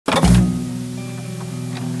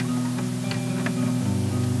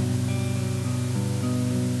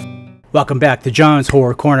Welcome back to John's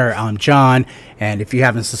Horror Corner. I'm John, and if you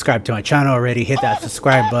haven't subscribed to my channel already, hit that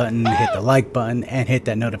subscribe button, hit the like button, and hit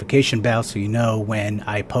that notification bell so you know when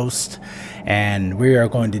I post. And we are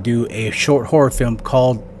going to do a short horror film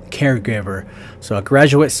called Caregiver. So a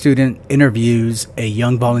graduate student interviews a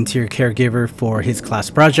young volunteer caregiver for his class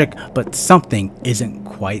project, but something isn't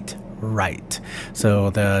quite right. So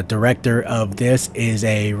the director of this is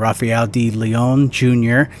a Rafael de Leon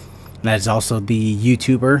Jr. That is also the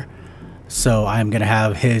YouTuber. So I'm going to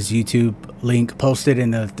have his YouTube link posted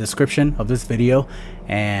in the description of this video.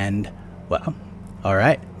 And, well,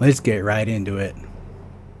 alright, let's get right into it.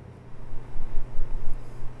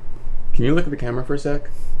 Can you look at the camera for a sec?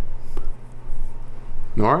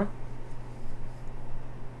 Nora?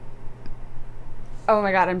 Oh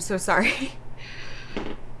my god, I'm so sorry.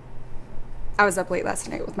 I was up late last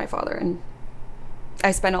night with my father and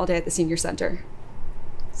I spent all day at the senior center.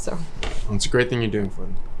 So. Well, it's a great thing you're doing for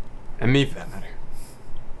them. And me, for that matter.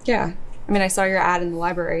 Yeah. I mean, I saw your ad in the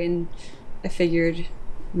library and I figured it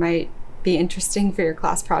might be interesting for your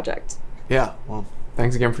class project. Yeah, well,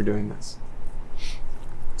 thanks again for doing this.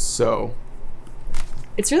 So.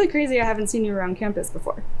 It's really crazy I haven't seen you around campus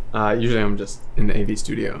before. Usually I'm just in the AV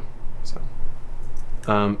studio, so.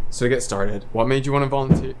 So to get started, what made you want to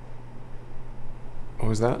volunteer? What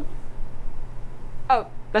was that? Oh,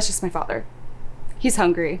 that's just my father. He's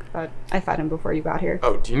hungry, but I fed him before you got here.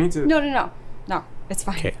 Oh, do you need to? No, it's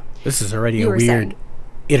fine. Okay, this is already You a were weird saying.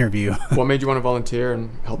 interview. What made you want to volunteer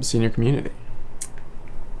and help the senior community?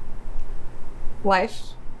 Life,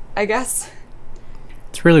 I guess.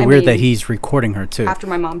 It's really I weird that mean, he's recording her too. After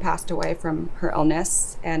my mom passed away from her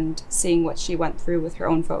illness and seeing what she went through with her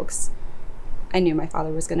own folks, I knew my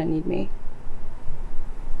father was going to need me.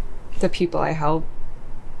 The people I help,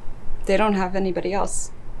 they don't have anybody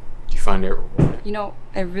else. Do you find it rewarding? You know,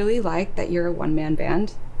 I really like that you're a one-man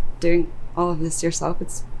band, doing all of this yourself.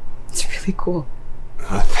 It's really cool.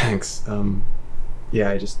 Thanks. Yeah,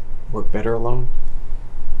 I just work better alone.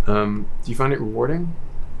 Do you find it rewarding?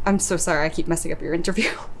 I'm so sorry I keep messing up your interview.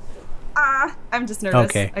 I'm just nervous,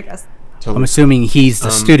 Okay. I guess. Totally. I'm assuming he's the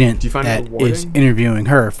student do you find it that is rewarding? interviewing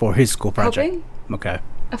her for his school project. Helping? Okay.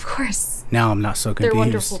 Of course. Now I'm not so They're confused.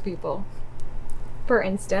 wonderful people. For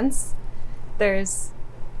instance, there's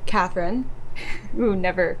Catherine, who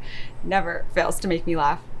never fails to make me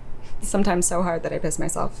laugh. Sometimes so hard that I piss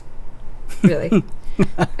myself. Really.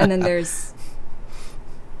 And then there's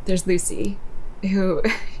Lucy, who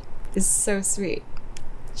is so sweet.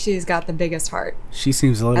 She's got the biggest heart. She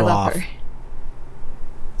seems a I little love off. her.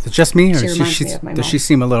 Is it just me, or She reminds me of my does mom. she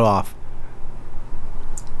seem a little off?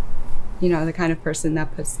 You know, the kind of person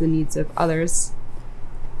that puts the needs of others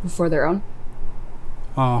before their own.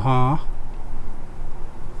 Uh-huh.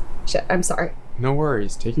 Shit, I'm sorry. No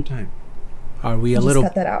worries. Take your time. Are we a Just little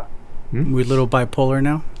cut that out. we a little bipolar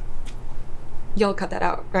now? You'll cut that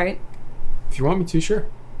out, right? If you want me to, sure.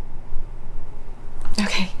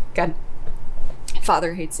 Okay, good.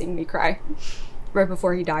 Father hates seeing me cry. Right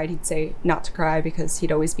before he died, he'd say not to cry because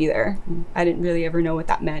he'd always be there. I didn't really ever know what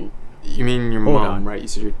that meant. You mean your Hold mom, on. right? You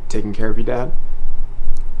said you're taking care of your dad?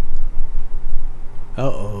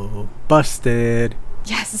 Uh-oh. Busted.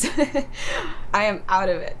 Yes, I am out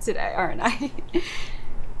of it today, aren't I?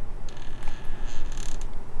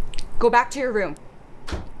 Go back to your room.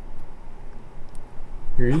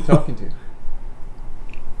 Who are you talking to?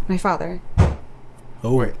 My father.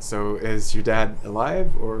 Oh, Wait, so is your dad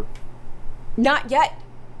alive, or? Not yet.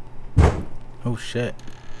 oh shit.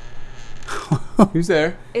 Who's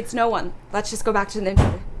there? It's no one. Let's just go back to the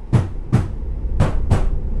interview.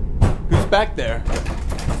 Who's back there?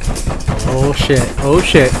 Oh shit. Oh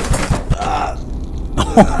shit.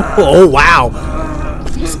 Oh wow.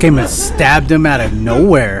 Just came and stabbed him out of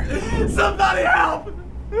nowhere. Somebody help!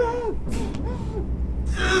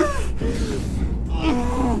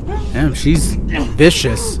 Damn, she's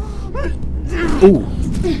vicious. Ooh.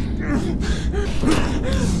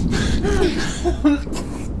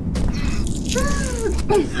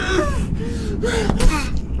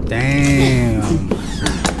 Damn.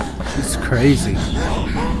 She's crazy.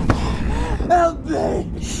 Help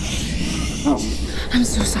me! I'm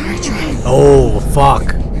so sorry, Trey. Oh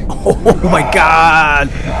fuck. Oh my god.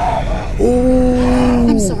 I'm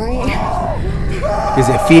Ooh. sorry. Is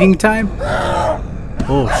it feeding time?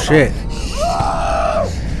 Oh shit.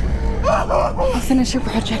 I'll finish your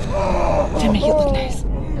project to make it look nice.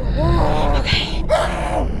 Okay.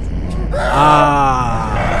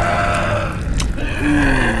 Ah.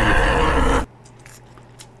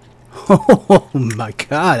 Oh my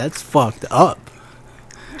god, that's fucked up.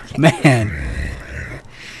 Man.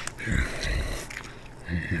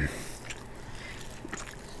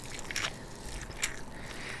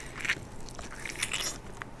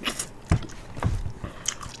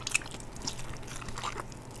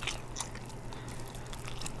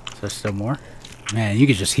 There's still more. Man, you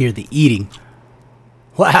could just hear the eating.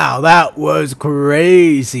 Wow, that was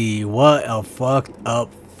crazy. What a fucked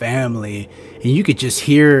up family. And you could just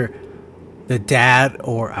hear the dad,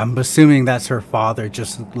 or I'm assuming that's her father,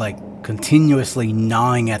 just like continuously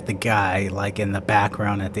gnawing at the guy, like in the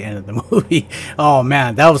background at the end of the movie. Oh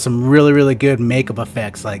man, that was some really, really good makeup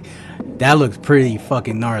effects. Like that looked pretty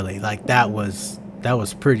fucking gnarly. Like that was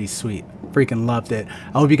pretty sweet. Freaking loved it.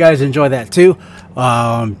 I hope you guys enjoy that too.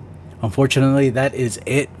 Unfortunately, that is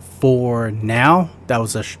it for now. That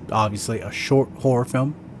was obviously a short horror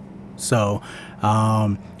film. So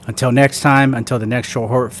until next time, until the next short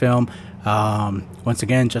horror film, once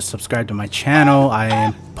again, just subscribe to my channel.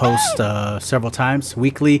 I post several times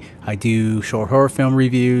weekly. I do short horror film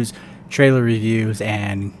reviews, trailer reviews,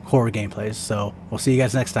 and horror gameplays. So we'll see you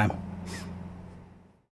guys next time.